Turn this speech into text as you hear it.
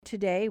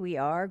today we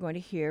are going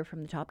to hear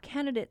from the top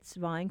candidates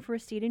vying for a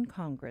seat in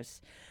Congress.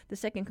 The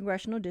 2nd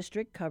Congressional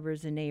District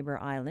covers the Neighbor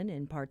Island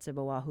and parts of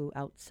Oahu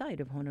outside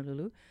of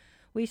Honolulu.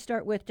 We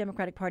start with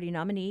Democratic Party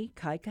nominee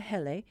Kai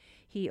Kahele.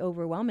 He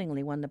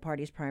overwhelmingly won the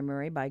party's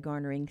primary by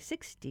garnering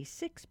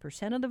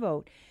 66% of the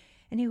vote,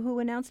 and who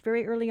announced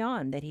very early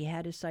on that he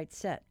had his sights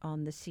set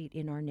on the seat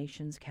in our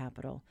nation's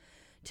capital.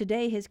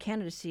 Today, his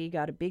candidacy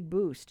got a big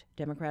boost.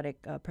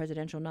 Democratic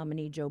presidential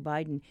nominee Joe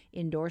Biden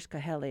endorsed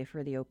Kahele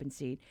for the open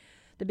seat.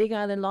 The Big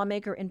Island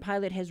lawmaker and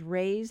pilot has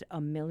raised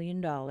 $1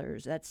 million.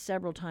 That's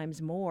several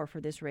times more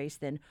for this race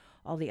than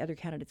all the other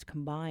candidates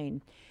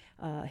combined.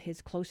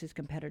 His closest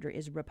competitor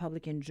is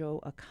Republican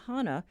Joe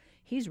Akana.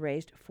 He's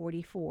raised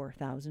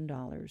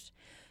 $44,000.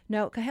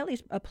 Now,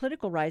 Kahele's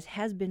political rise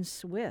has been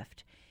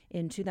swift.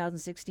 In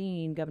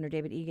 2016, Governor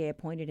David Ige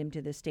appointed him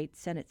to the state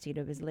Senate seat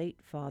of his late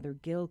father,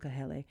 Gil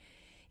Kahele.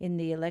 In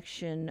the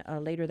election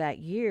later that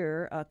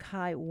year,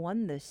 Kai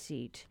won the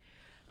seat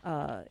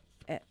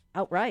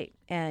outright,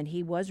 and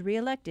he was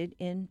reelected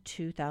in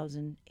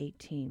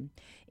 2018.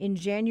 In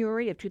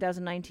January of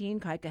 2019,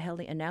 Kai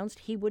Kahele announced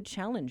he would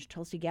challenge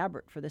Tulsi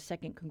Gabbard for the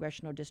 2nd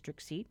Congressional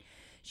District seat.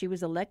 She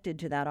was elected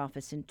to that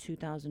office in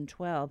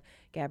 2012.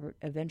 Gabbard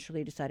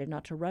eventually decided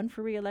not to run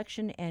for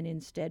re-election and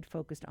instead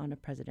focused on a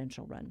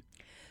presidential run.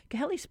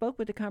 Kahele spoke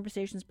with the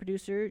Conversation's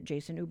producer,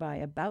 Jason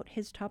Ubay, about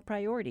his top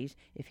priorities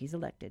if he's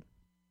elected.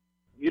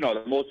 You know,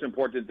 the most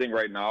important thing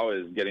right now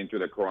is getting through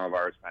the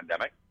coronavirus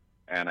pandemic.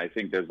 And I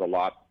think there's a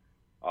lot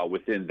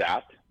within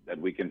that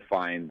we can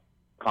find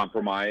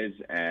compromise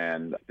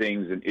and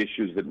things and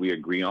issues that we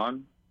agree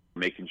on,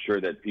 making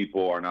sure that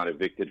people are not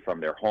evicted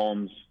from their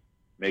homes,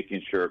 making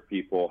sure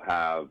people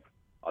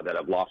that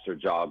have lost their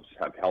jobs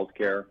have health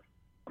care,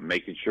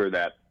 making sure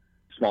that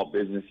small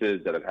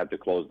businesses that have had to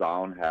close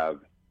down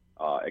have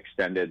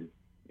extended,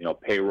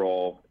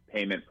 payroll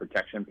payment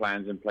protection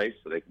plans in place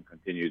so they can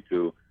continue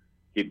to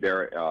keep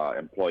their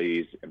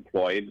employees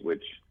employed,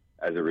 which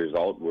as a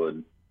result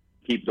would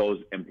keep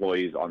those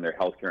employees on their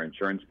health care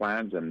insurance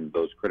plans and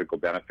those critical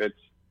benefits.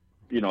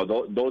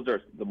 Those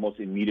are the most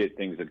immediate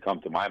things that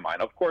come to my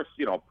mind. Of course,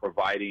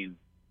 providing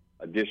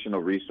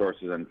additional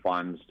resources and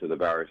funds to the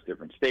various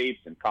different states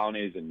and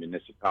counties and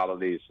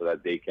municipalities so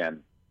that they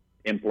can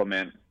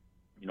implement,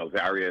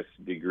 various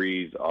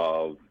degrees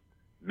of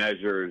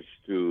measures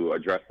to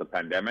address the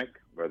pandemic,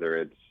 whether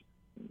it's,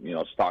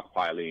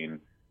 stockpiling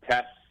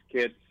test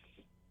kits,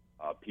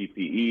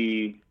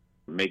 PPE,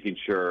 making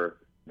sure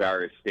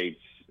various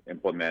states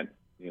implement,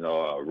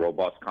 a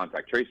robust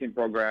contact tracing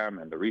program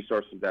and the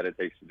resources that it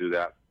takes to do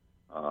that.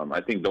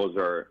 I think those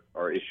are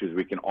issues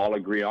we can all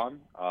agree on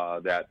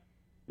that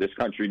this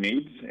country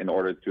needs in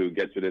order to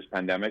get through this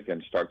pandemic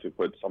and start to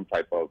put some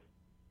type of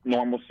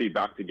normalcy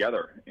back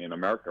together in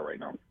America right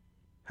now.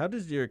 How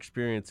does your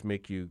experience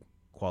make you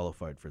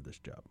qualified for this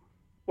job?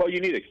 Well,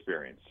 you need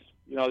experience.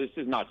 This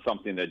is not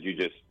something that you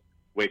just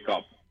wake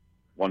up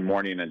one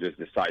morning and just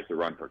decide to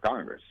run for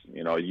Congress.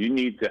 You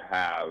need to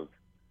have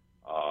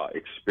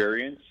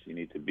experience. You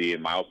need to be,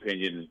 in my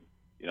opinion,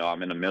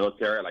 I'm in the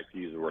military. I like to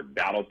use the word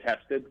battle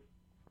tested.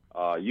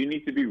 You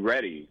need to be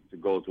ready to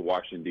go to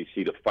Washington,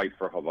 D.C. to fight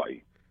for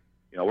Hawaii.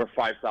 We're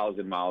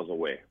 5,000 miles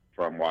away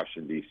from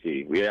Washington,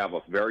 D.C. We have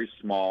a very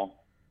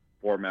small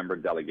 4-member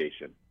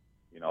delegation.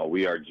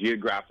 We are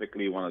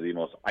geographically one of the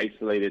most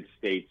isolated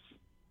states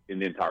in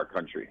the entire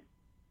country.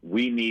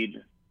 We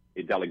need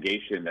a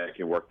delegation that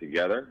can work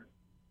together.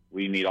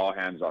 We need all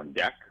hands on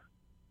deck.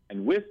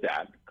 And with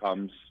that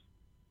comes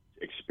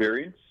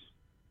experience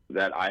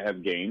that I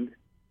have gained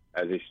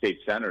as a state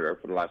senator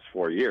for the last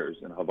 4 years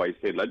in the Hawaii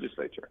State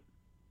Legislature.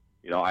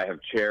 I have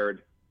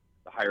chaired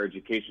the Higher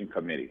Education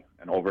Committee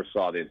and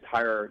oversaw the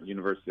entire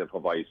University of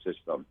Hawaii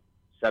system,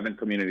 7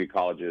 community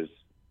colleges,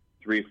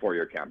 3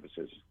 four-year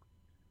campuses.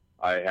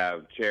 I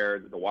have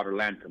chaired the Water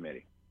Land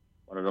Committee,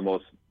 one of the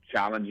most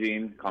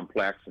challenging,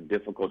 complex, and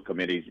difficult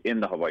committees in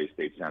the Hawaii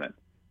State Senate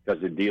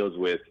because it deals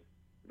with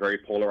very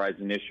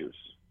polarizing issues,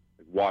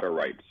 like water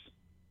rights,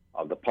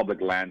 the public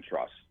land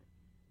trust.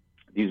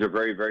 These are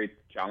very, very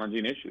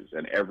challenging issues.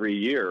 And every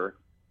year,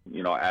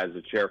 as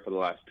a chair for the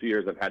last 2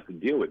 years, I've had to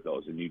deal with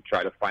those. And you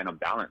try to find a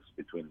balance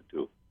between the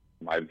two.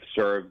 I've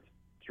served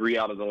 3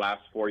 out of the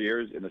last 4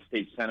 years in the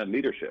state Senate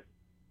leadership.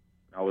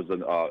 I was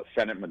a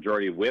Senate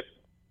Majority Whip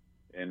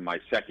in my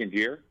 2nd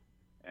year,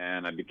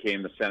 and I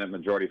became the Senate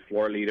Majority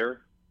Floor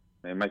Leader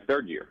in my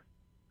 3rd year.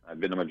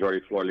 I've been a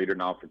Majority Floor Leader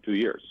now for 2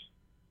 years.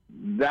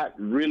 That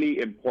really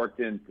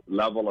important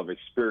level of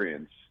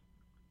experience,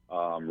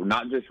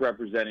 not just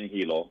representing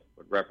Hilo,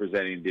 but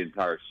representing the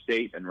entire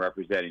state and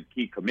representing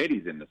key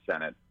committees in the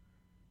Senate,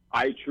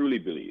 I truly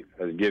believe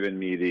has given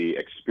me the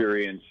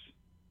experience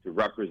to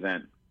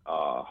represent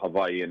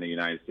Hawaii in the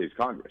United States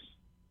Congress.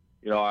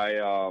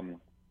 I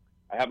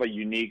have a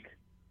unique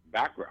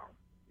background.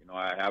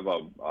 I have a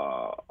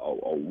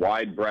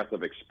wide breadth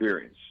of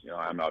experience.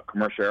 I'm a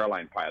commercial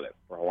airline pilot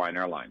for Hawaiian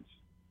Airlines,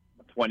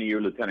 a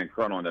 20-year lieutenant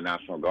colonel in the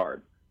National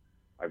Guard.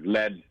 I've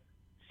led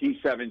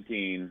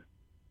C-17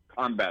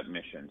 combat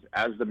missions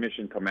as the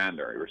mission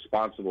commander,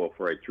 responsible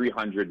for a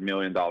 $300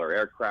 million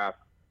aircraft,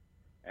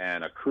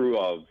 and a crew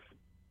of,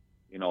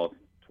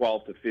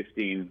 12 to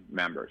 15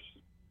 members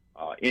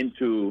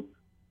into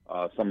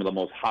some of the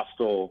most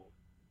hostile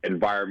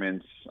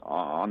environments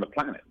on the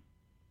planet.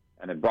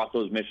 And it brought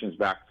those missions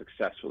back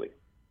successfully,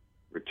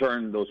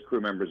 returned those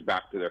crew members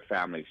back to their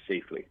families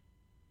safely.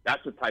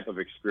 That's the type of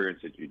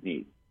experience that you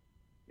need.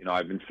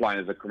 I've been flying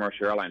as a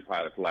commercial airline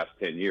pilot for the last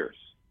 10 years.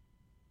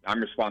 I'm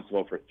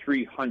responsible for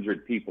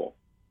 300 people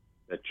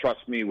that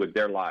trust me with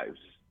their lives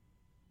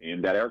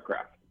in that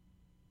aircraft.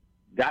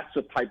 That's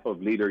the type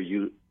of leader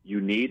you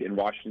need in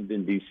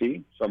Washington,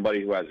 D.C.,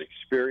 somebody who has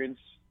experience,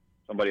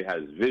 somebody who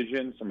has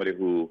vision, somebody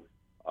who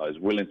is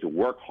willing to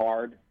work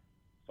hard,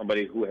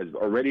 somebody who has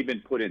already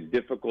been put in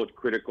difficult,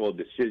 critical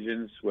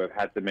decisions, who have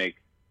had to make,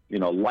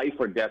 life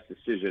or death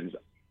decisions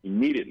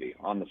immediately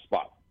on the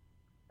spot.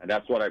 And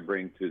that's what I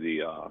bring to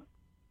the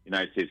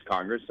United States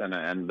Congress,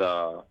 and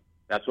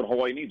that's what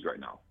Hawaii needs right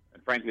now.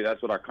 And frankly,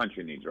 that's what our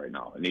country needs right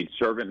now. It needs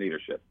servant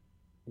leadership.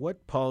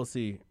 What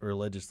policy or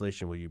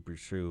legislation will you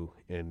pursue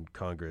in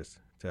Congress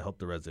to help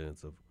the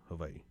residents of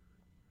Hawaii?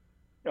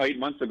 8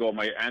 months ago,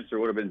 my answer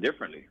would have been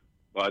differently.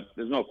 But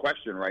there's no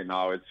question right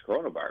now it's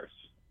coronavirus.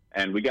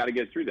 And we got to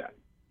get through that.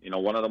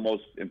 One of the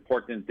most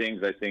important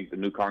things I think the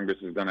new Congress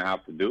is going to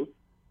have to do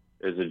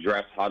is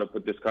address how to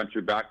put this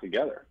country back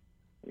together.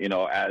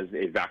 As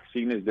a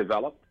vaccine is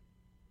developed,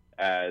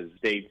 as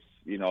states,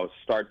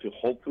 start to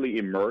hopefully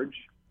emerge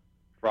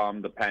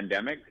from the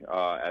pandemic,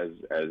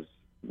 as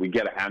we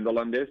get a handle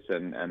on this,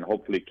 and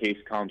hopefully case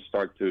counts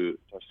start to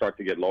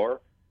get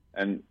lower,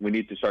 and we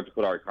need to start to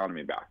put our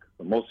economy back.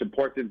 The most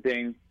important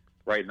thing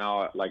right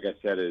now, like I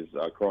said, is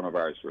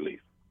coronavirus relief.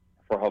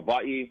 For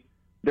Hawaii,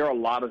 there are a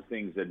lot of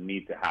things that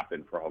need to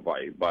happen for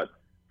Hawaii, but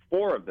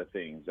 4 of the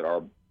things that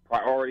are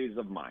priorities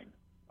of mine.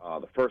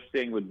 The first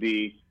thing would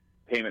be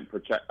payment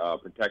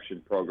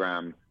protection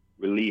program,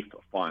 relief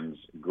funds,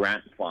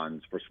 grant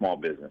funds for small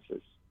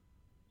businesses,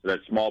 so that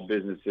small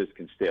businesses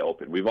can stay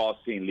open. We've all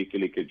seen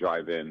Likelike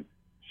Drive-In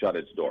shut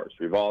its doors.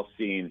 We've all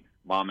seen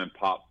mom and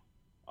pop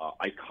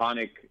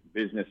iconic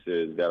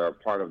businesses that are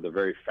part of the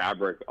very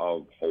fabric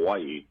of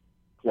Hawaii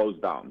close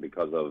down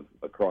because of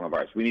the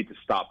coronavirus. We need to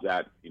stop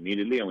that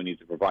immediately, and we need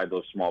to provide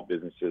those small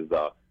businesses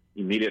the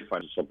immediate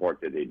financial support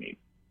that they need.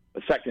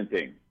 The second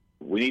thing,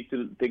 we need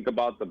to think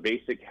about the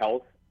basic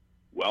health,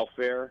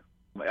 welfare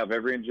of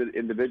every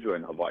individual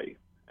in Hawaii.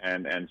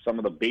 And some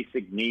of the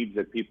basic needs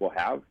that people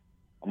have,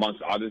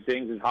 amongst other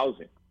things, is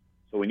housing.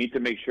 So we need to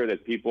make sure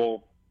that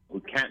people who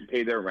can't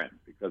pay their rent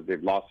because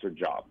they've lost their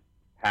job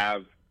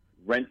have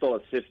rental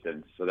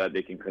assistance so that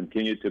they can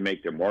continue to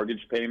make their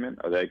mortgage payment,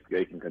 or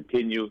they can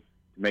continue to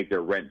make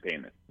their rent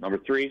payment. Number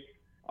 3,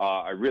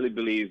 I really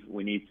believe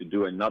we need to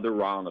do another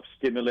round of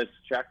stimulus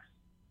checks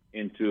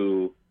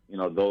into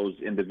those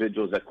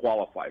individuals that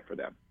qualify for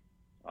them.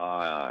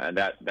 And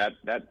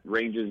that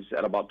ranges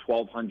at about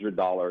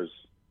 $1,200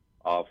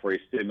 for a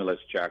stimulus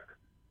check.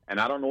 And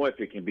I don't know if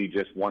it can be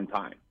just one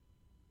time.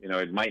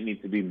 It might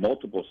need to be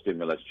multiple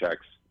stimulus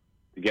checks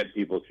to get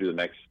people through the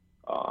next,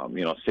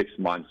 6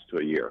 months to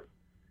a year.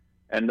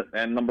 And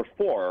number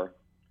 4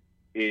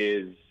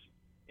 is,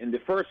 in the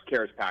first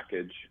CARES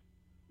package,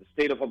 the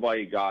state of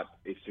Hawaii got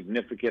a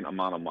significant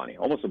amount of money,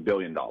 almost $1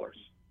 billion.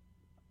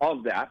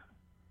 Of that,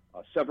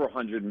 several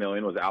hundred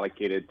million was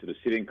allocated to the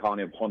city and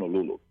county of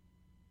Honolulu.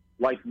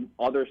 Like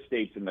other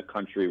states in the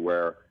country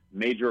where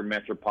major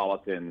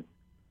metropolitan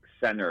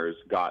centers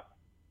got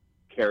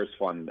CARES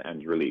fund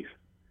and relief.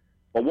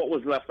 But what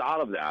was left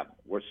out of that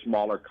were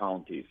smaller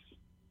counties,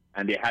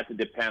 and they had to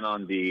depend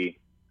on the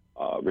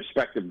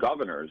respective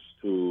governors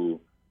to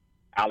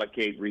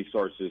allocate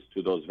resources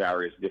to those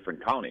various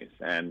different counties.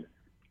 And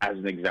as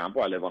an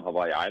example, I live on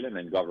Hawaii Island,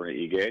 and Governor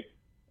Ige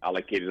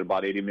allocated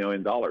about $80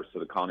 million to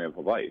the county of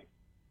Hawaii.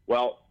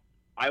 Well,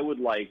 I would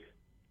like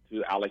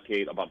to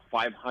allocate about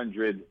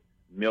 $500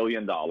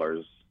 million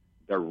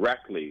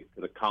directly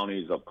to the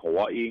counties of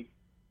Kauai,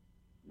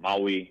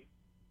 Maui,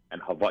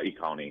 and Hawaii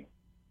County,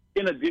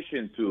 in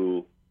addition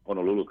to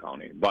Honolulu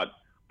County. But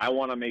I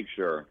want to make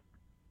sure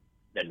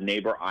that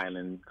neighbor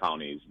island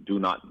counties do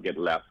not get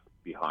left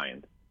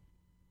behind.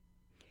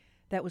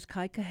 That was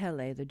Kai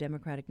Kahele, the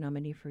Democratic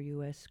nominee for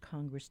U.S.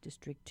 Congress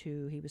District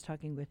 2. He was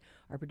talking with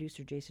our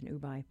producer, Jason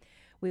Ubai.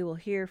 We will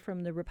hear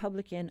from the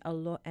Republican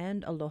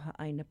and Aloha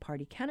Aina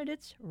Party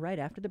candidates right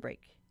after the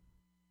break.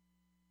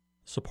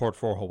 Support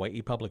for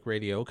Hawaii Public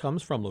Radio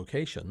comes from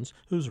Locations,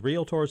 whose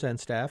realtors and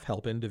staff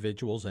help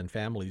individuals and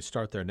families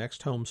start their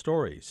next home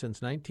story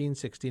since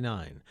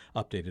 1969.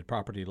 Updated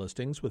property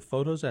listings with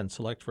photos and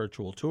select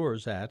virtual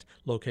tours at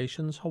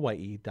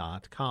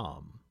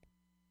locationshawaii.com.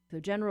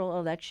 The general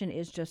election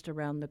is just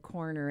around the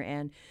corner,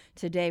 and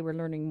today we're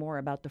learning more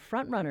about the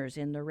frontrunners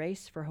in the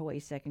race for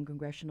Hawaii's 2nd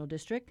Congressional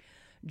District.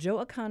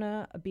 Joe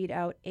Akana beat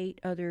out 8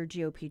 other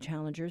GOP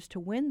challengers to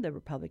win the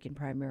Republican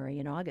primary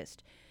in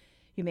August.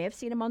 You may have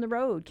seen him on the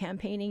road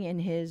campaigning in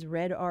his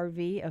red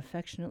RV,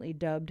 affectionately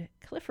dubbed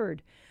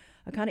Clifford.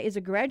 Akana is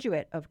a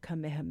graduate of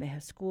Kamehameha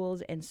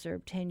Schools and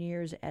served 10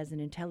 years as an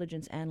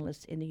intelligence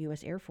analyst in the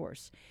U.S. Air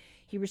Force.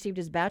 He received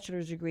his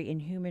bachelor's degree in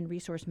human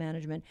resource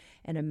management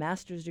and a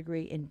master's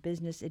degree in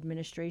business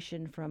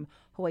administration from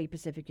Hawaii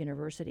Pacific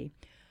University.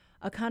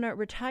 Akana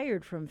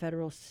retired from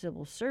federal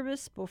civil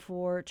service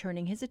before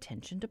turning his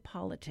attention to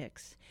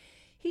politics.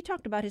 He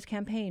talked about his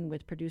campaign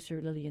with producer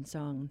Lillian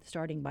Song,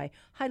 starting by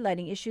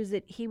highlighting issues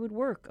that he would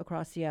work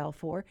across the aisle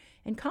for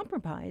and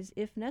compromise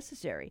if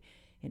necessary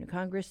in a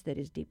Congress that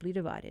is deeply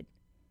divided.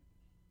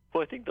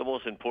 Well, I think the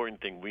most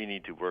important thing we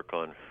need to work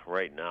on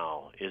right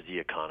now is the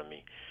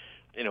economy.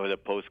 You know, the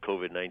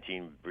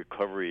post-COVID-19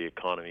 recovery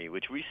economy,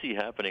 which we see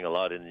happening a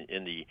lot in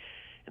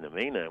the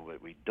mainland,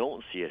 but we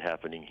don't see it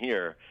happening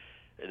here.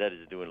 That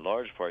is due in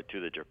large part to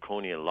the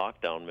draconian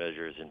lockdown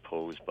measures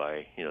imposed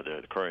by,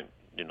 the current,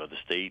 the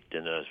state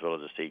and as well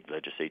as the state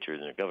legislatures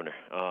and the governor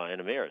and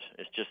the mayors.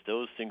 It's just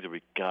those things that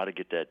we got to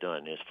get that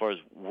done. As far as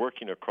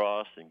working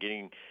across and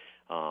getting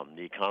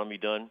the economy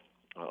done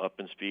up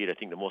in speed, I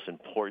think the most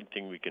important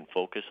thing we can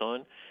focus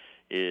on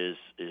is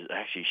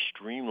actually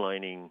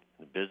streamlining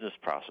the business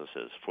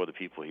processes for the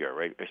people here,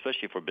 right?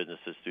 Especially for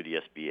businesses through the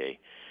SBA.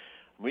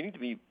 We need to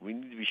be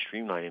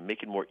streamlining and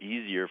make it more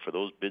easier for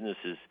those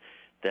businesses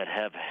that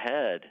have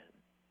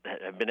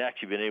been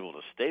able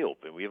to stay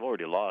open. We've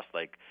already lost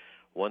like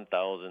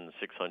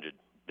 1,600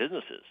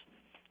 businesses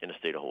in the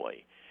state of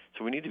Hawaii.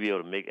 So we need to be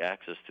able to make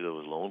access to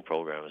those loan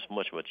programs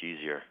much, much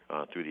easier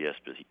through the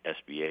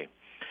SBA.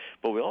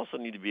 But we also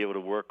need to be able to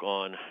work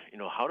on,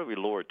 how do we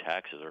lower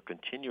taxes or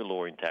continue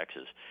lowering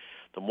taxes?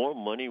 The more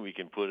money we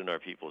can put in our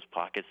people's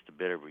pockets, the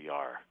better we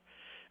are.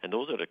 And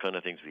those are the kind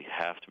of things we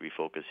have to be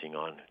focusing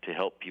on to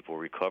help people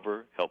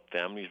recover, help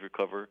families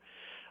recover.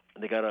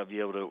 They got to be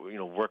able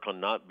to, work on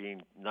not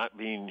being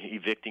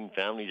evicting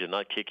families and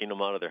not kicking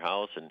them out of their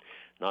house and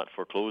not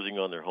foreclosing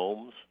on their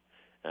homes.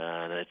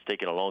 And it's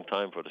taken a long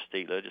time for the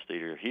state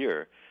legislature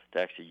here to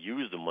actually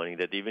use the money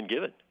that they've been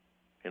given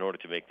in order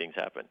to make things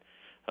happen.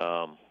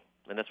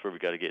 And that's where we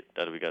got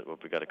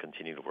to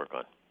continue to work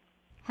on.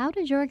 How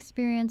did your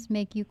experience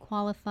make you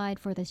qualified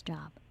for this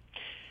job?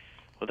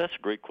 Well, that's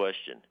a great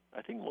question.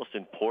 I think the most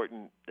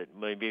important that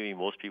maybe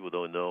most people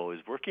don't know is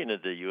working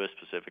at the U.S.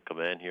 Pacific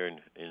Command here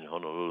in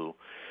Honolulu.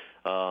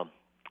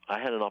 I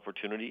had an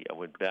opportunity. I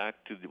went back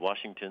to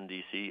Washington,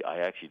 D.C. I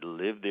actually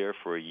lived there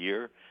for a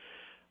year.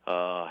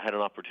 Had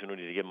an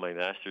opportunity to get my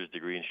master's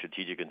degree in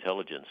strategic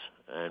intelligence.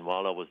 And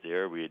while I was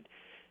there, we had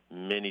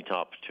many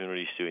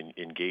opportunities to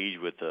engage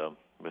with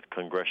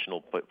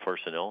congressional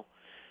personnel,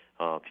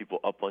 people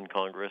up on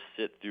Congress,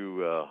 sit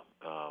through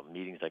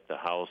meetings like the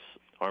House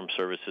Armed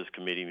Services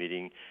Committee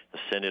meeting, the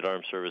Senate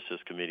Armed Services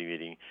Committee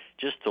meeting,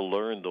 just to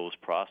learn those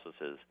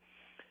processes.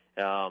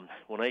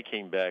 When I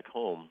came back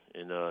home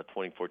in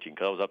 2014,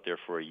 because I was up there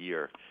for a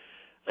year,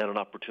 I had an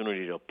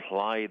opportunity to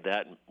apply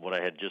that, what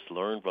I had just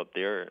learned up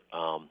there,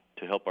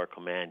 to help our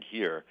command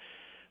here.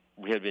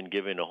 We had been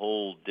given a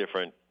whole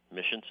different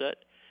mission set,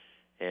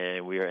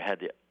 and we had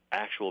the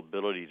actual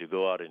ability to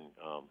go out and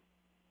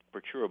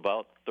procure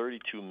about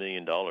 $32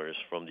 million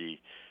from the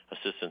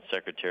Assistant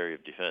Secretary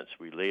of Defense.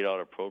 We laid out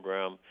a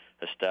program,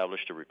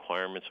 established the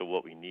requirements of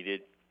what we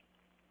needed,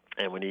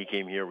 and when he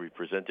came here, we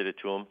presented it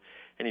to him,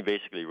 and he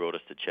basically wrote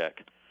us the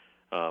check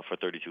for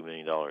 $32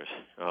 million.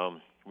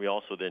 We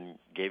also then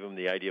gave him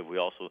the idea we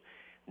also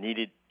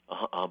needed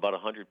about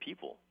 100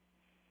 people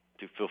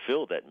to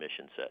fulfill that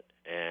mission set,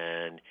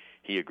 and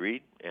he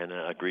agreed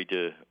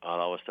to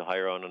allow us to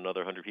hire on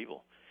another 100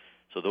 people.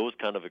 So those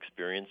kind of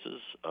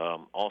experiences,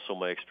 also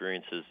my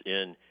experiences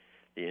in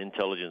the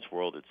intelligence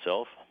world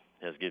itself,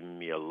 has given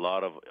me a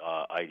lot of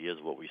ideas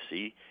of what we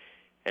see,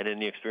 and in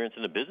the experience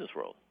in the business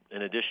world.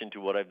 In addition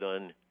to what I've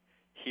done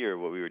here,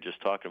 what we were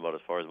just talking about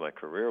as far as my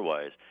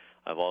career-wise,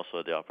 I've also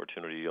had the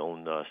opportunity to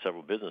own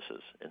several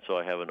businesses. And so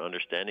I have an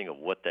understanding of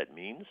what that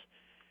means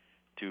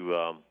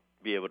to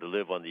be able to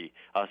live on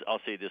I'll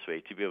say it this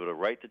way, to be able to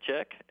write the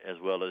check as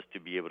well as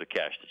to be able to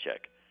cash the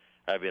check.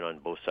 I've been on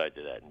both sides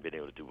of that and been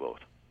able to do both.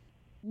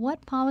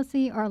 What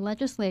policy or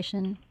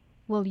legislation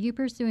will you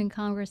pursue in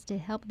Congress to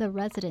help the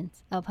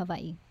residents of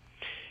Hawaii?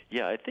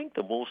 Yeah, I think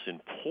the most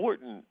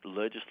important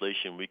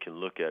legislation we can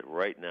look at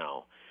right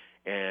now,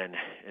 and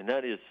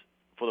that is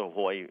for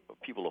the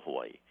people of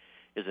Hawaii,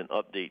 is an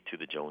update to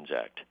the Jones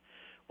Act.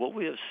 What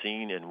we have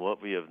seen and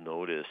what we have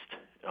noticed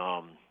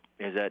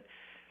is that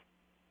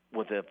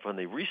from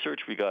the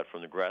research we got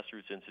from the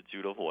Grassroots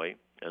Institute of Hawaii,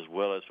 as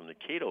well as from the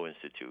Cato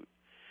Institute,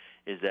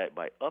 is that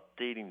by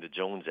updating the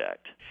Jones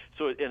Act,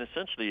 and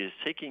essentially is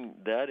taking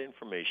that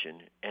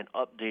information and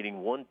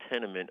updating one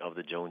tenement of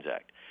the Jones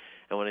Act.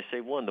 And when I say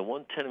the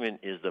one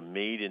tenement is the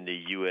Made in the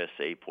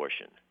USA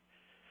portion.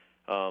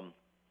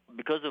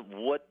 Because of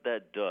what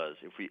that does,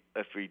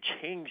 if we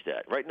change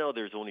that, right now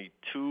there's only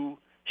 2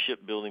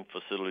 shipbuilding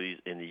facilities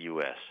in the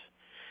U.S.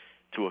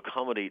 to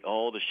accommodate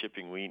all the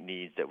shipping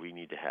needs that we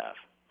need to have,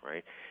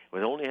 right?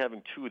 With only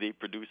having 2, they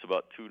produce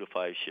about 2 to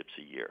 5 ships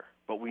a year.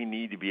 But we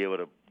need to be able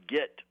to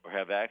get or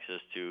have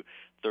access to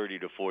 30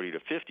 to 40 to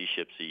 50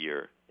 ships a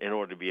year in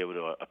order to be able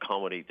to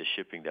accommodate the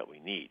shipping that we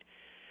need.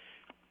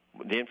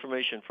 The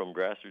information from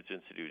Grassroots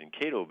Institute and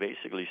Cato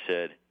basically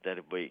said that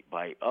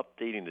by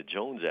updating the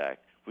Jones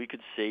Act, we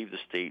could save the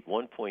state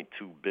 $1.2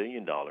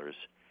 billion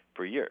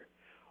per year,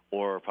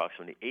 or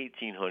approximately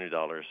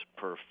 $1,800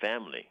 per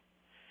family.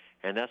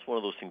 And that's one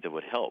of those things that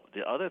would help.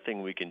 The other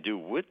thing we can do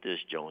with this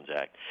Jones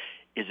Act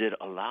is it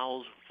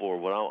allows for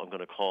what I'm going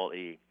to call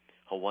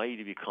Hawaii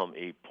to become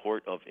a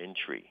port of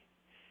entry,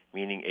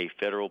 meaning a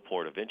federal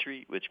port of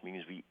entry, which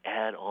means we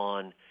add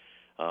on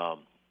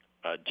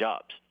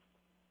jobs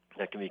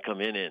that can be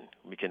coming in.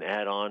 We can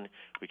add on,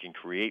 we can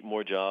create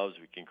more jobs,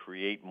 we can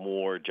create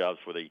more jobs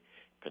for the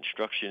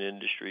construction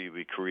industry,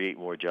 we create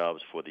more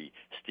jobs for the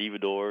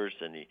stevedores,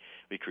 and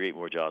we create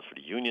more jobs for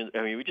the unions.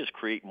 I mean, we just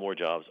create more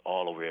jobs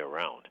all the way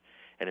around,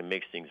 and it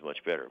makes things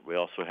much better. We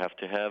also have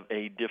to have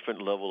a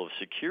different level of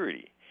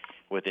security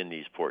within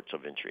these ports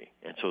of entry.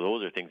 And so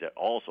those are things that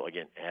also,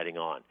 again, adding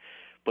on.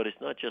 But it's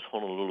not just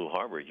Honolulu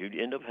Harbor. You'd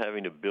end up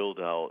having to build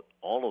out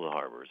all of the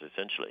harbors,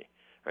 essentially,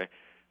 right?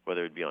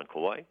 Whether it be on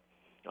Kauai,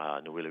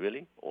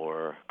 Nuwiliwili,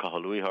 or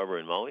Kahului Harbor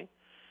in Maui,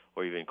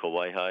 or even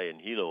Kauai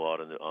and Hilo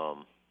out on the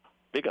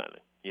Big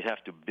Island. You'd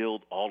have to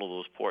build all of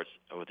those ports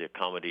with the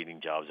accommodating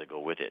jobs that go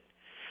with it.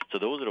 So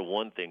those are the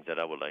one things that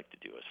I would like to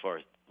do. As far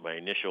as my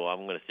initial,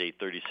 I'm going to say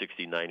 30,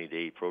 60,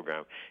 90-day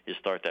program, is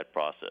start that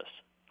process.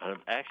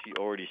 I've actually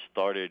already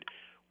started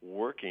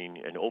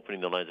working and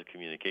opening the lines of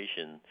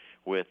communication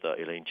with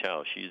Elaine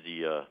Chao. She's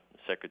the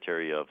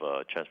Secretary of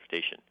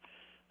Transportation.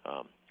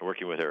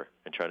 Working with her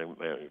and trying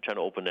to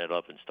open that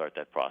up and start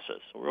that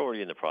process. So we're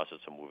already in the process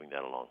of moving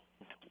that along.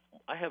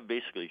 I have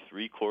basically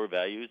three core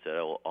values that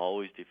I will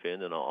always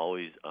defend and I'll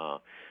always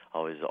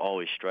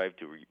strive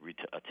to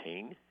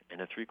attain.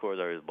 And the three cores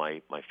are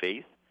my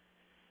faith,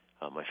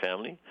 my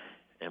family,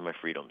 and my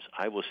freedoms.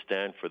 I will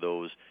stand for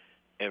those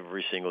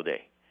every single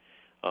day.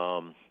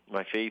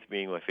 My faith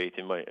being my faith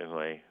in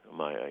my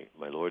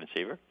Lord and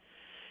Savior,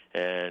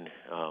 and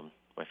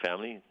my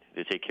family,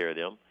 to take care of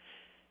them,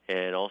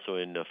 and also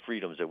in the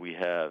freedoms that we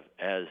have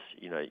as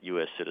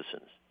U.S.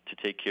 citizens, to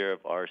take care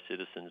of our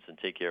citizens and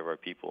take care of our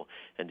people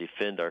and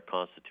defend our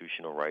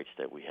constitutional rights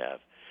that we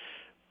have.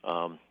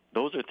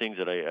 Those are things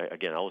that I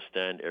will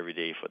stand every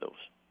day for those.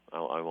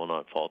 I will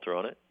not falter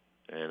on it,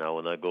 and I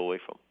will not go away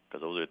from,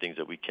 because those are things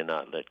that we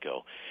cannot let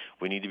go.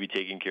 We need to be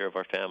taking care of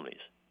our families.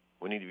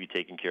 We need to be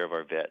taking care of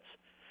our vets.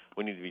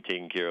 We need to be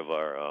taking care of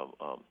our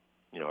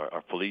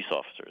police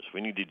officers.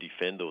 We need to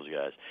defend those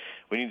guys.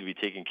 We need to be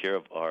taking care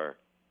of our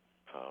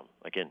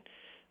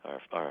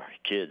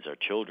kids, our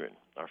children,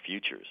 our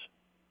futures.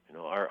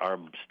 Our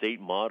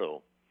state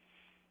motto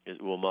is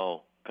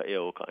 "Uamau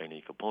ka'eo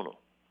ka'aini kapono,"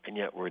 and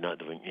yet we're not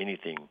doing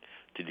anything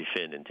to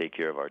defend and take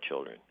care of our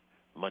children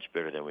much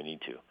better than we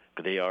need to,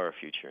 because they are our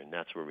future, and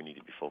that's where we need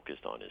to be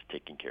focused on, is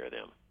taking care of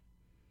them.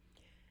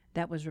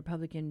 That was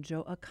Republican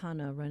Joe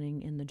Akana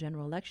running in the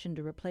general election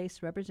to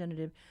replace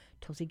Representative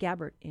Tulsi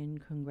Gabbard in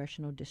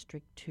Congressional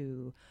District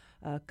 2.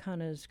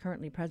 Akana is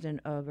currently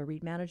president of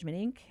Reed Management,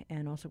 Inc.,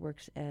 and also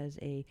works as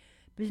a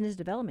business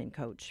development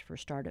coach for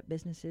startup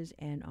businesses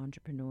and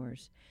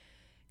entrepreneurs.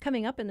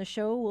 Coming up in the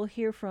show, we'll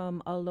hear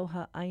from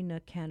Aloha Aina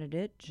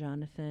candidate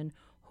Jonathan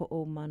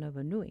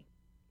Ho'omanawanui.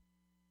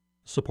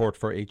 Support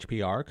for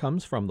HPR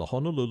comes from the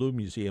Honolulu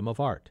Museum of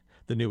Art.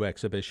 The new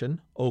exhibition,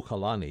 O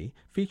Kalani,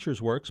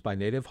 features works by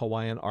Native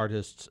Hawaiian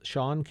artists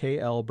Sean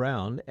K.L.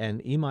 Brown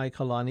and Imai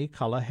Kalani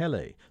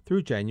Kalahele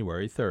through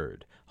January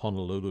 3rd.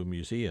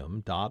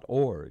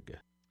 HonoluluMuseum.org.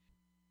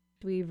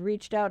 We've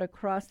reached out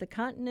across the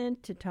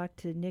continent to talk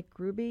to Nick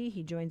Ruby.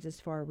 He joins us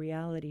for our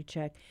reality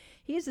check.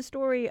 He has a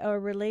story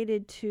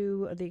related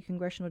to the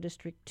Congressional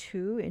District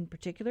 2 in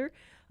particular,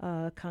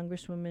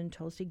 Congresswoman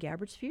Tulsi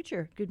Gabbard's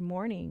future. Good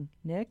morning,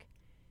 Nick.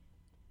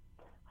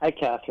 Hi,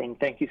 Catherine.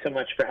 Thank you so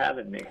much for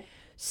having me.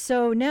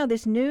 So now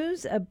this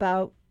news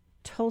about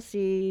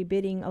Tulsi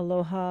bidding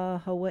aloha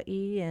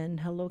Hawaii and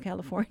hello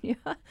California,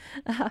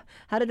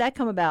 how did that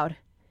come about?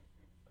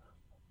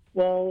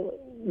 Well,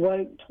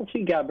 what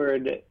Tulsi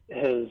Gabbard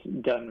has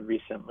done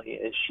recently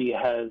is she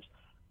has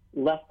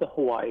left the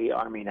Hawaii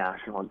Army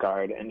National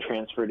Guard and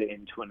transferred it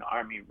into an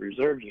Army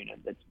Reserve unit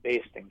that's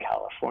based in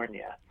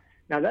California.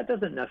 Now, that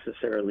doesn't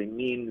necessarily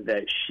mean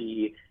that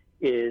she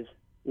is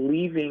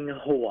leaving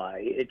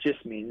Hawaii. It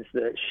just means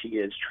that she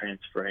is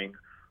transferring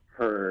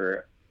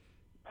her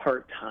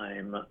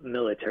part-time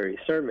military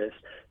service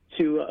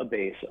to a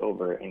base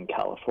over in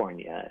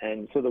California.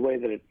 And so the way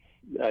that it's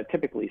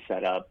typically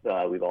set up,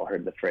 we've all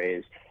heard the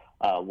phrase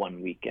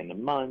 1 week in a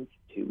month,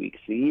 2 weeks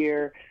a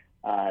year.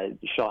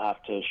 She'll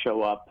have to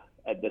show up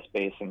at this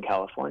base in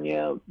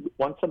California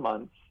once a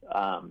month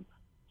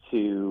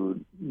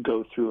to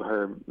go through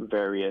her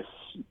various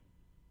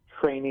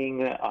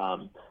training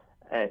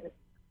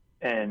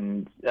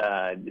and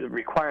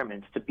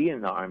requirements to be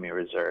in the Army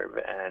Reserve,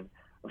 and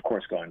of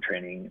course go on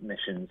training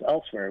missions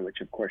elsewhere,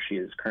 which of course she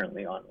is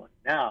currently on one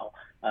now,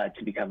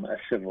 to become a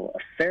civil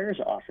affairs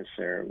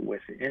officer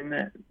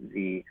within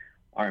the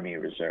Army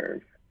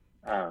Reserve.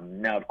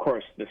 Now, of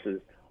course, this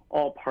is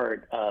all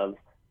part of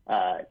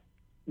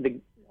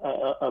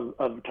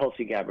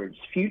Tulsi Gabbard's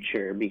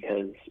future,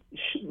 because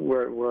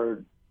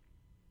we're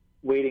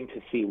waiting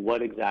to see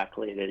what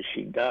exactly it is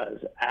she does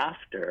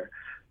after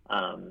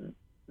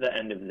the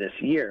end of this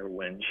year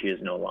when she is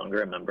no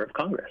longer a member of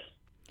Congress.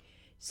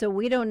 So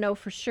we don't know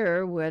for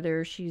sure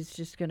whether she's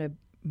just going to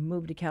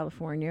move to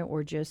California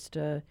or just,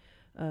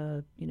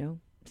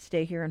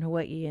 stay here in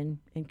Hawaii and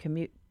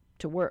commute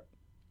to work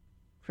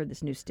for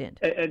this new stint.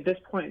 At this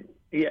point,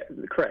 yeah,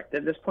 correct.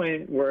 At this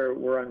point,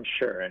 we're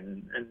unsure,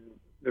 and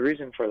the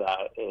reason for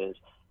that is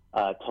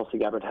Tulsi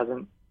Gabbard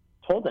hasn't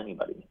told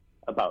anybody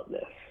about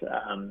this.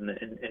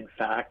 In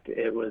fact,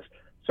 it was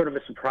sort of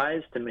a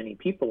surprise to many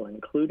people,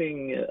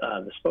 including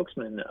the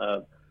spokesman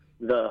of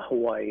the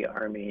Hawaii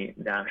Army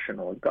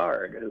National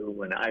Guard, who,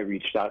 when I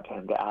reached out to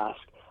him to ask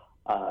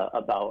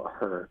about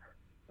her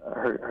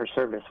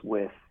service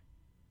with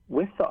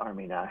the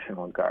Army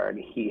National Guard,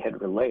 he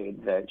had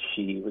relayed that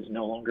she was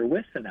no longer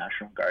with the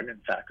National Guard,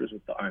 in fact was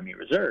with the Army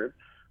Reserve,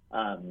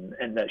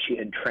 and that she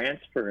had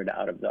transferred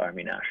out of the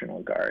Army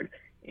National Guard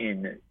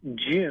in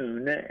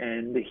June,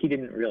 and he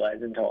didn't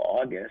realize until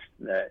August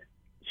that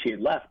she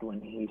had left when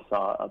he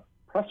saw a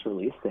press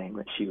release saying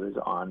that she was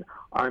on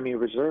Army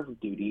Reserve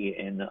duty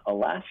in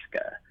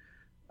Alaska.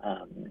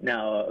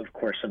 Now, of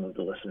course, some of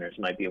the listeners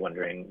might be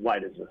wondering, why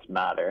does this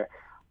matter?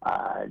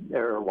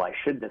 Or why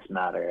should this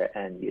matter?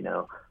 And,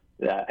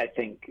 I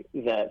think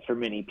that for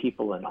many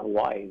people in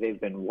Hawaii, they've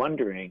been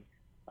wondering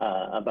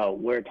about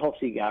where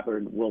Tulsi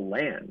Gabbard will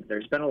land.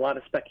 There's been a lot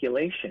of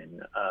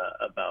speculation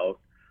about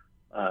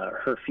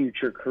her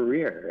future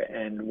career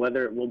and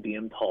whether it will be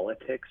in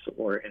politics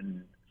or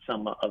in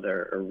some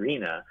other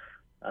arena.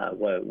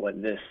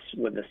 What this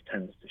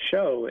tends to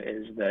show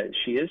is that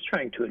she is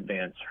trying to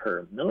advance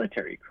her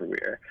military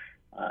career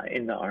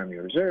in the Army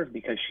Reserve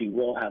because she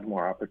will have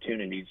more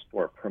opportunities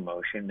for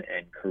promotion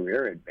and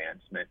career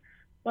advancement.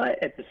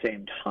 But at the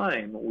same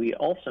time, we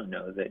also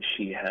know that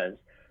she has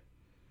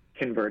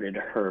converted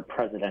her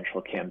presidential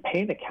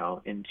campaign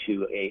account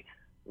into a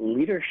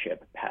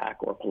leadership PAC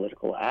or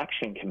political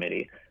action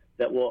committee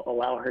that will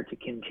allow her to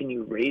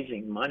continue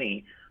raising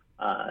money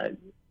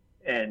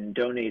and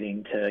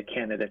donating to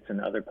candidates and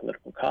other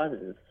political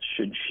causes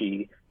should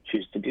she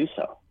choose to do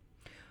so.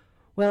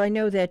 Well, I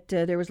know that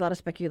there was a lot of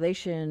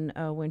speculation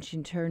when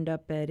she turned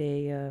up at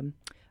a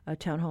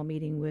town hall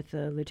meeting with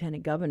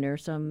Lieutenant Governor.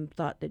 Some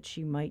thought that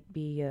she might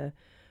be a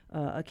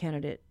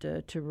candidate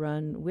to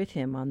run with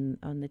him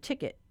on the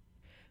ticket.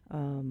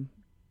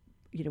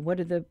 What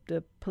do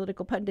the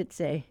political pundits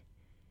say?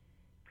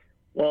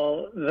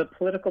 Well, the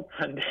political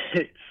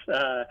pundits,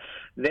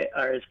 they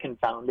are as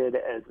confounded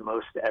as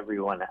most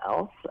everyone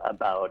else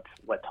about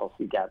what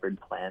Tulsi Gabbard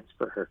plans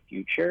for her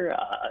future.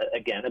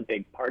 Again, a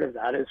big part of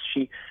that is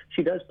she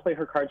does play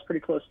her cards pretty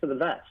close to the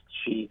vest.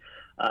 She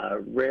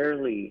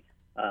rarely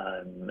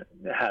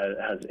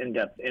has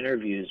in-depth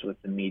interviews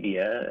with the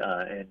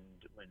media, and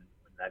when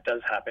that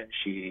does happen,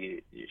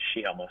 she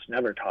almost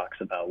never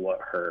talks about what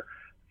her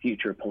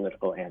future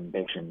political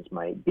ambitions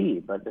might be.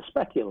 But the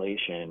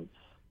speculation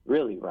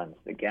really runs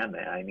the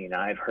gamut. I mean,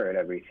 I've heard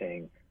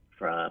everything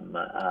from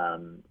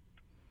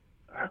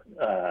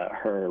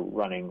her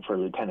running for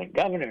lieutenant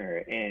governor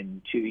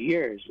in 2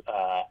 years,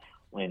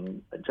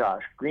 when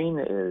Josh Green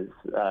is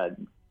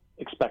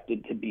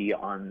expected to be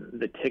on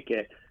the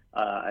ticket.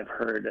 I've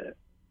heard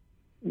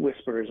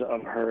whispers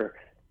of her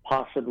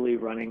possibly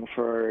running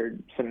for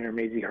Senator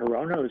Mazie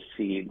Hirono's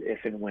seat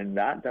if and when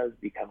that does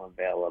become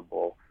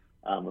available.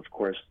 Of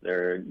course,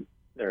 there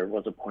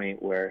was a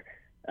point where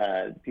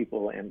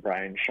people in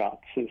Brian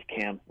Schatz's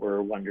camp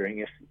were wondering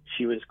if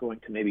she was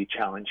going to maybe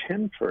challenge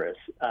him for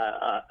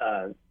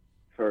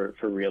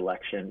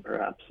re-election,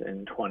 perhaps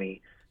in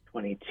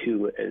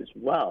 2022 as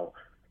well.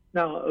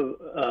 Now,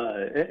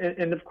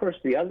 and of course,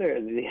 the other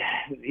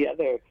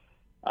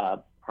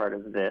part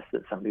of this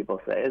that some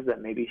people say is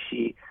that maybe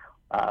she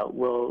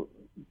will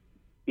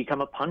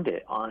become a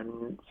pundit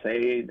on,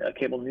 say, a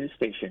cable news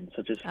station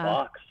such as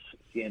Fox,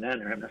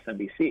 CNN, or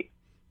MSNBC.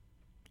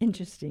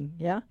 Interesting,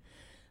 yeah.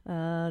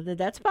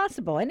 That's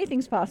possible.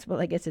 Anything's possible,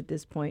 I guess, at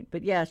this point.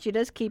 But yeah, she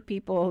does keep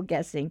people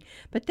guessing.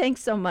 But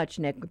thanks so much,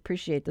 Nick.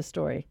 Appreciate the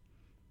story.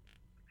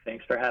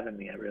 Thanks for having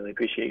me. I really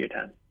appreciate your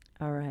time.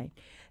 All right.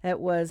 That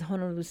was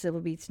Honolulu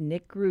Civil Beat's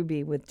Nick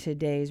Ruby with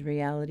today's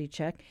reality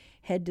check.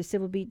 Head to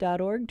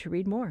civilbeat.org to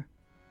read more.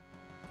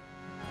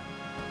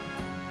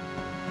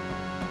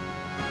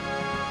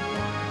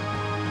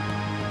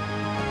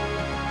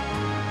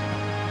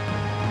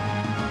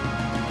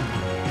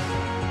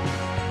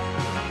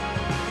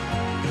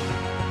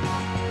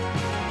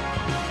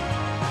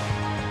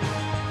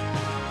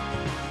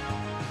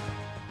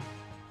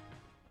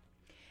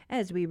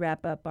 As we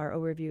wrap up our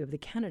overview of the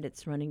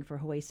candidates running for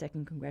Hawaii's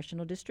 2nd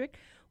Congressional District,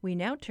 we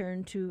now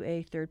turn to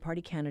a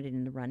third-party candidate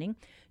in the running,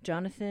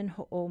 Jonathan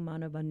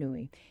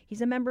Ho'omanawanui.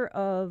 He's a member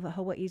of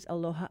Hawaii's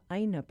Aloha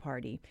Aina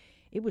Party.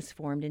 It was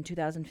formed in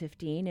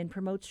 2015 and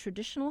promotes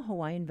traditional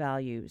Hawaiian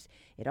values.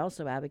 It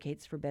also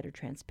advocates for better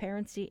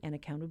transparency and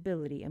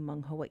accountability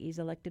among Hawaii's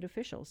elected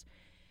officials.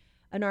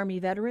 An Army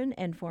veteran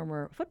and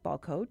former football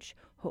coach,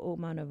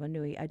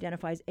 Ho'omanawanui,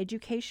 identifies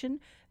education,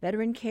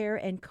 veteran care,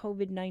 and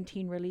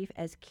COVID-19 relief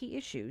as key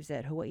issues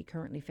that Hawaii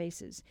currently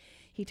faces.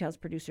 He tells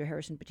producer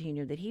Harrison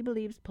Patino that he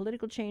believes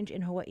political change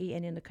in Hawaii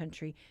and in the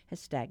country has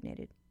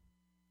stagnated.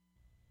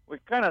 We're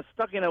kind of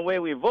stuck in a way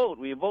we vote.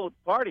 We vote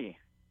party.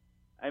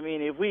 I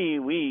mean, if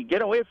we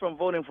get away from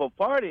voting for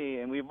party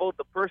and we vote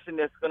the person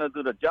that's going to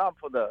do the job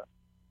for the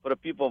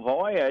people of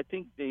Hawaii, I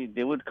think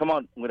they would come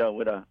out with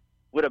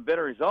a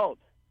better result.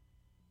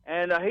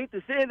 And I hate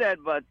to say that,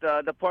 but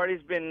the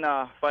party's been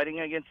fighting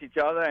against each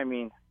other. I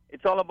mean,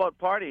 it's all about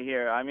party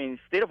here. I mean,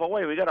 state of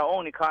Hawaii, we got our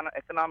own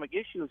economic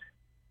issues.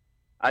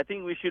 I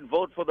think we should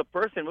vote for the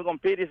person. We're going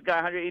to pay this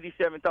guy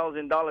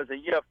 $187,000 a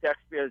year of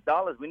taxpayers'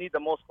 dollars. We need the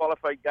most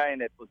qualified guy in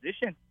that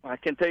position. I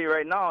can tell you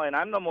right now, and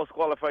I'm the most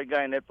qualified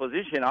guy in that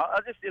position.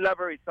 I'll just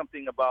elaborate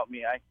something about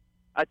me.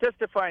 I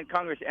testify in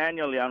Congress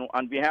annually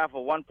on behalf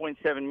of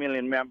 1.7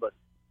 million members.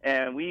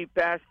 And we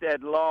passed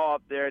that law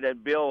up there,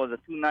 that bill was a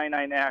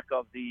 299 Act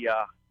of the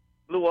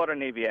Blue Water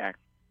Navy Act.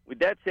 With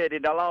that said,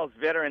 it allows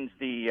veterans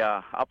the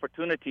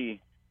opportunity,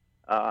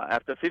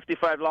 after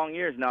 55 long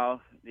years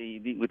now,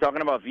 we're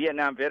talking about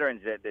Vietnam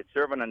veterans that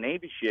serve on a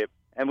Navy ship,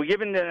 and we're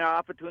giving them an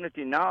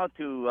opportunity now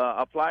to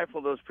apply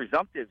for those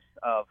presumptives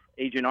of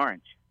Agent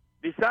Orange.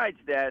 Besides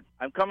that,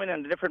 I'm coming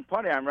in a different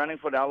party. I'm running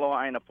for the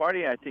Aloha Aina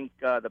Party. I think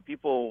the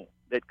people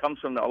that comes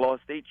from the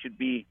Aloha State should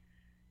be,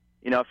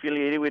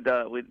 affiliated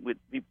with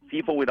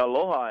people with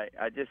Aloha.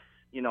 I just,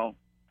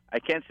 I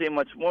can't say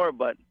much more,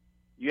 but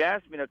you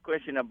asked me the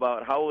question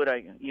about how would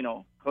I,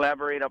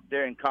 collaborate up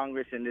there in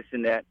Congress and this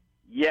and that.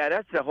 Yeah,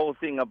 that's the whole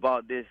thing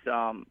about this.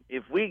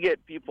 If we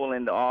get people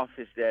in the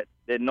office that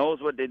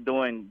knows what they're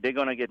doing, they're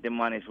going to get their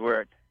money's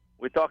worth.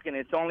 We're talking,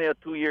 it's only a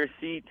 2-year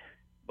seat,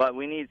 but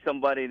we need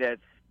somebody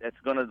that's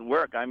going to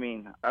work. I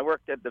mean, I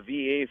worked at the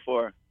VA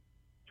for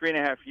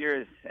 3.5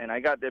 years, and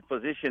I got that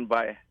position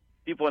by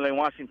people in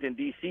Washington,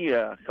 D.C.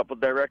 A couple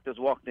of directors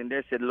walked in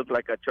there, said, look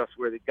like a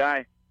trustworthy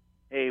guy.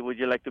 Hey, would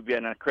you like to be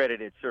an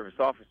accredited service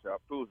officer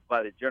approved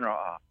by the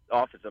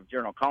Office of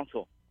General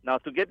Counsel? Now,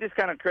 to get this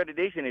kind of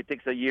accreditation, it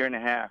takes a 1.5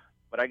 years,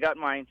 but I got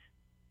mine.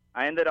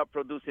 I ended up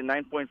producing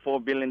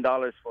 $9.4 billion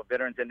for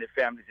veterans and their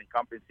families in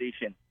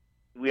compensation.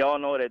 We all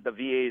know that the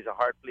VA is a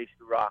hard place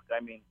to rock.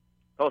 I mean,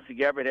 Tulsi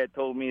Gabbard had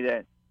told me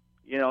that,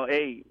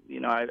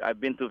 I've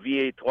been to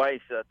VA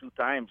twice, 2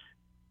 times,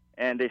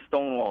 and they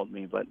stonewalled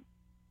me. But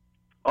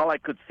all I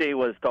could say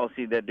was,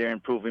 Tulsi, that they're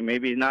improving.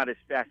 Maybe not as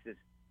fast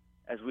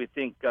as we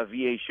think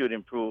VA should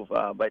improve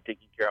by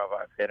taking care of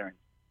our veterans.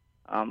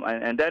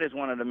 And that is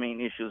one of the main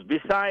issues.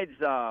 Besides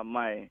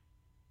my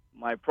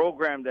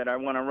program that I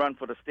want to run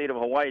for the state of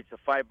Hawaii, it's a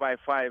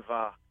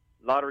 5x5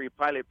 lottery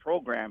pilot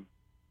program.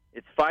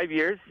 It's 5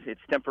 years.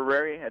 It's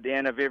temporary. At the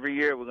end of every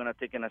year, we're going to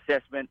take an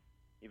assessment,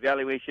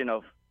 evaluation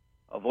of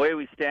where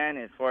we stand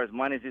as far as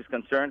money is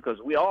concerned, because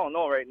we all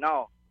know right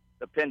now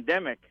the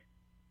pandemic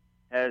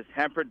has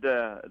hampered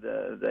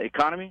the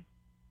economy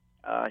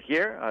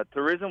here.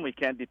 Tourism, we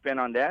can't depend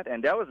on that.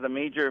 And that was the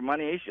major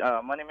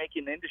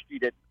money-making industry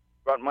that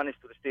brought monies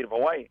to the state of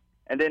Hawaii.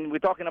 And then we're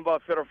talking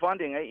about federal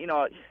funding.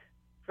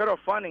 Federal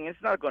funding,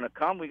 it's not going to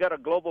come. We got a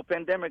global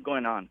pandemic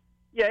going on.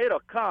 Yeah, it'll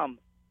come,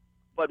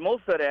 but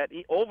most of that,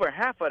 over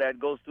half of that,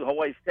 goes to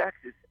Hawaii's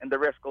taxes, and the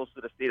rest goes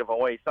to the state of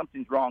Hawaii.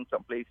 Something's wrong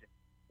someplace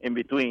in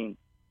between.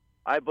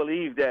 I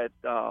believe that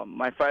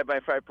my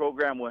 5x5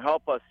 program will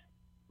help us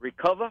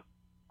recover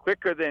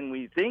quicker than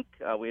we think.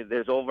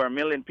 There's over 1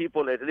 million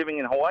people that are living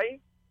in Hawaii.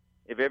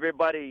 If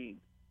everybody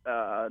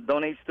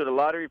donates to the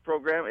lottery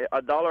program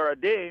 $1 a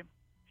day,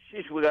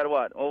 sheesh, we got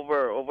what,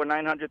 over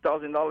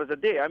 $900,000 a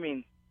day. I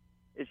mean,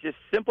 it's just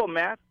simple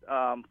math,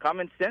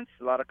 common sense,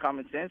 a lot of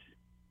common sense.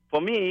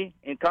 For me,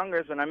 in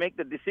Congress, when I make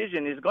the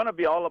decision, it's going to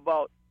be all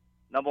about,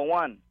 number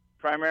 1,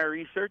 primary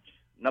research,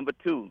 number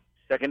 2,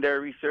 secondary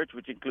research,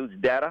 which includes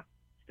data,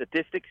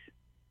 statistics,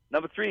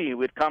 number 3,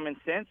 with common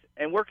sense,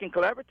 and working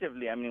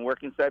collaboratively,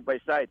 working side by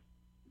side,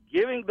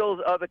 giving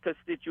those other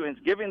constituents,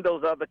 giving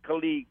those other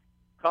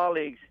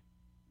colleagues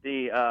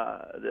the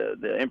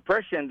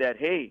impression that,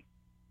 hey,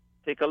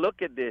 take a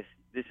look at this.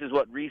 This is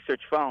what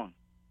research found.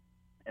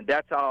 And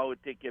that's how I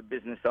would take your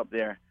business up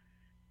there.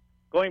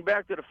 Going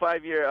back to the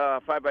 5-year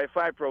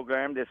 5x5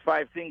 program, there's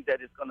 5 things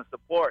that it's going to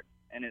support,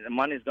 and the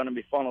money is going to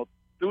be funneled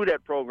through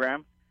that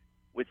program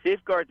with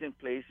safeguards in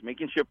place,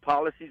 making sure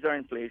policies are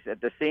in place, at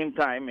the same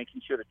time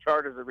making sure the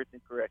charters are written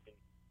correctly.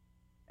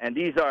 And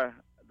these are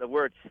the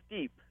word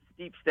STEEP.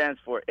 STEEP stands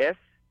for S,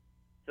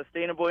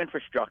 sustainable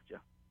infrastructure.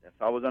 That's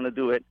how we're going to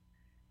do it.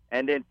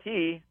 And then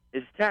T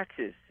is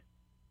taxes.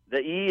 The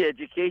E,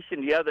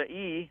 education. The other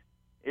E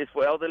is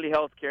for elderly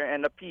health care.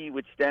 And the P,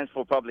 which stands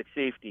for public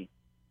safety.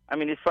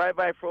 This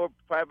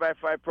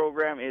 5x5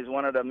 program is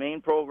one of the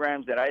main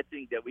programs that I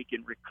think that we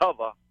can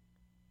recover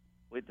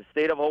with the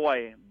state of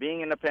Hawaii,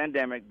 being in the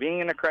pandemic, being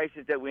in the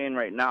crisis that we're in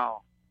right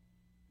now.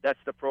 That's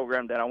the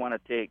program that I want to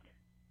take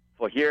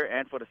for here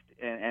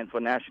and for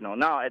national.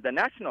 Now, at the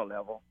national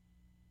level,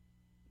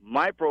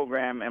 my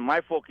program and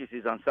my focus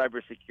is on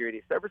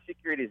cybersecurity.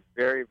 Cybersecurity is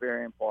very,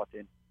 very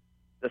important.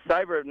 the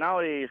cyber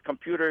nowadays,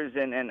 computers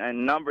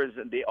and numbers,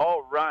 they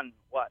all run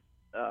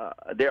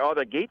they are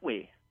the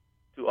gateway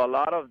to a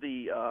lot of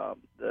the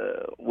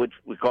which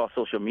we call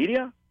social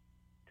media,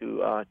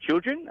 to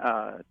children,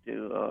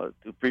 to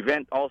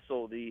prevent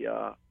also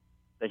the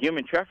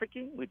human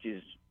trafficking, which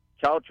is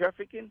child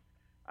trafficking.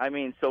 I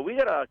mean, so we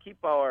gotta keep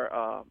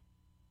our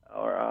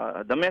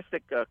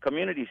domestic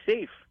community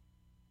safe,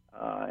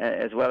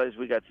 as well as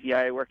we got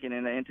CIA working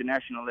in the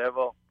international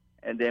level,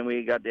 and then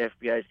we got the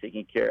FBI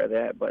taking care of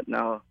that. But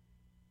now,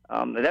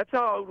 that's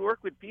how I would work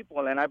with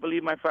people, and I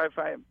believe my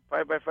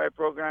 5x5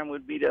 program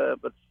would be the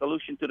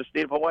solution to the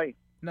state of Hawaii.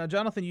 Now,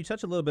 Jonathan, you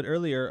touched a little bit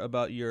earlier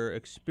about your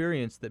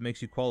experience that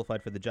makes you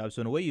qualified for the job.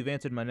 So in a way, you've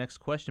answered my next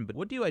question, but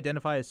what do you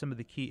identify as some of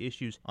the key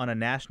issues on a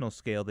national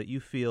scale that you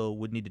feel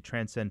would need to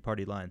transcend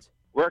party lines?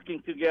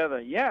 Working together.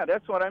 Yeah,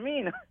 that's what I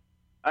mean.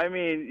 I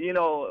mean, you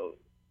know,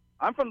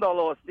 I'm from the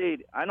Aloha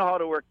State. I know how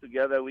to work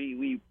together.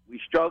 We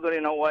struggled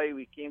in Hawaii.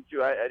 We came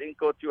through. I didn't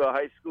go through a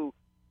high school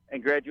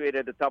and graduate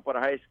at the top of the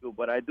high school,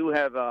 but I do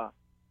have the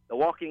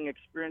walking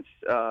experience,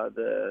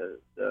 the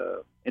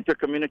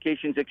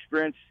intercommunications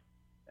experience,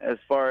 as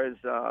far as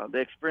the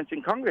experience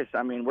in Congress.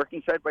 I mean,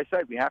 working side by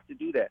side, we have to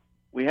do that.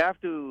 We have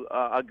to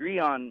agree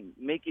on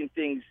making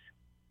things,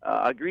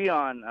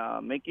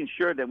 making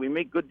sure that we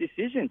make good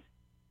decisions.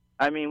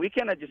 I mean, we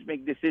cannot just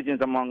make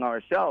decisions among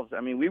ourselves. I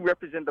mean, we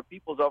represent the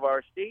peoples of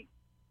our state.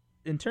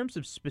 In terms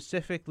of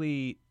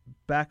specifically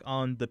back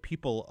on the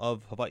people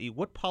of Hawaii,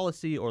 what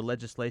policy or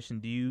legislation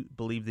do you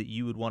believe that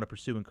you would want to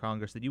pursue in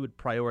Congress that you would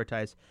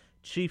prioritize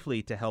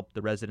chiefly to help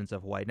the residents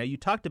of Hawaii? Now, you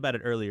talked about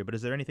it earlier, but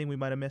is there anything we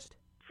might have missed?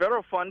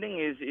 Federal funding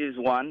is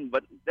one,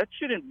 but that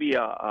shouldn't be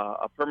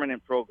a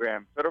permanent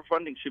program. Federal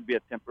funding should be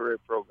a temporary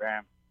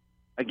program.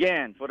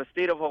 Again, for the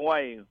state of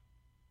Hawaii,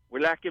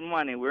 we're lacking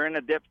money. We're in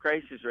a debt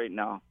crisis right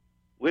now.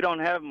 We don't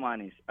have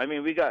monies. I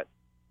mean, we got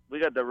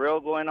the rail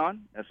going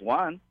on. That's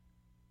one.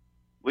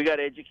 We got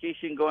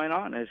education going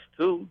on. That's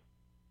two.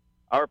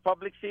 Our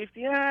public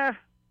safety,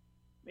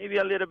 maybe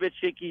a little bit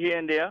shaky here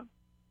and there.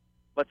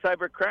 But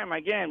cybercrime,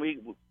 again, we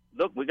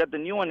got the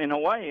new one in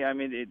Hawaii. I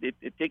mean,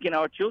 it's taking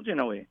our children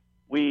away.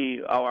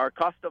 Our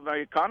cost of our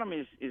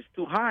economy is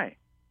too high.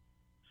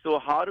 So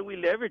how do we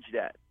leverage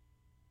that?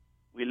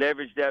 We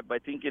leverage that by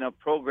thinking of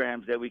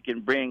programs that we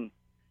can bring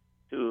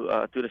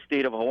to the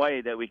state of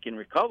Hawaii that we can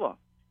recover.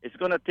 It's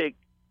going to take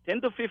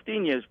 10 to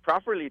 15 years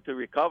properly to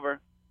recover.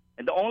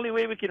 And the only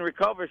way we can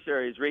recover,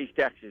 sir, is raise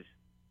taxes.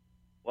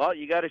 Well,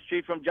 you got it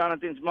straight from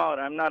Jonathan's mouth.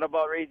 I'm not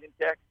about raising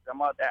taxes.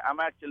 I'm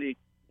actually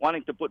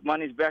wanting to put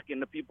monies back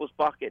in the people's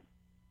pocket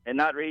and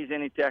not raise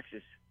any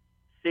taxes.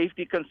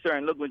 Safety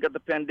concern. Look, we got the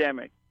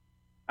pandemic.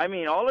 I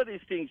mean, all of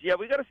these things, yeah,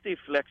 we got to stay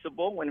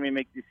flexible when we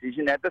make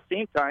decisions. At the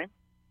same time,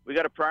 we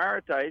got to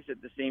prioritize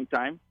at the same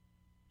time.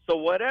 So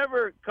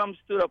whatever comes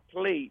to the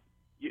plate,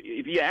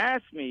 if you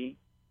ask me,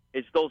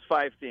 it's those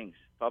five things: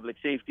 public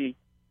safety,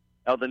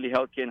 elderly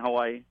health care in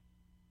Hawaii,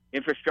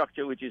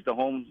 infrastructure, which is the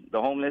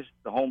homeless,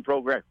 the home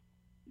program,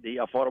 the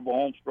affordable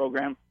homes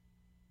program.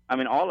 I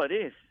mean, all it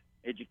is,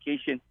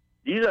 education.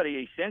 These are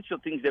the essential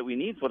things that we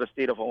need for the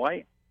state of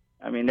Hawaii.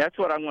 I mean, that's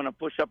what I'm going to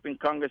push up in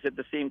Congress at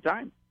the same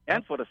time,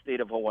 and for the state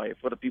of Hawaii,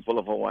 for the people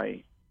of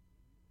Hawaii.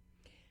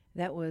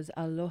 That was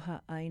Aloha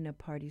Aina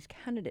Party's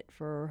candidate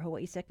for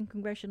Hawaii's 2nd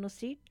Congressional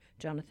seat,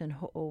 Jonathan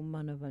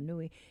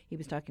Ho'omanawanui. He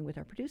was talking with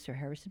our producer,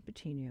 Harrison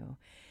Patino.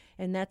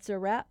 And that's a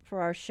wrap for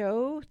our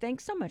show.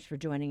 Thanks so much for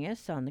joining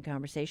us on the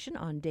conversation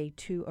on day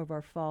 2 of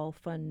our Fall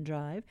Fun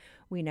Drive.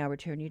 We now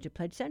return you to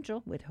Pledge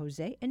Central with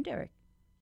Jose and Derek.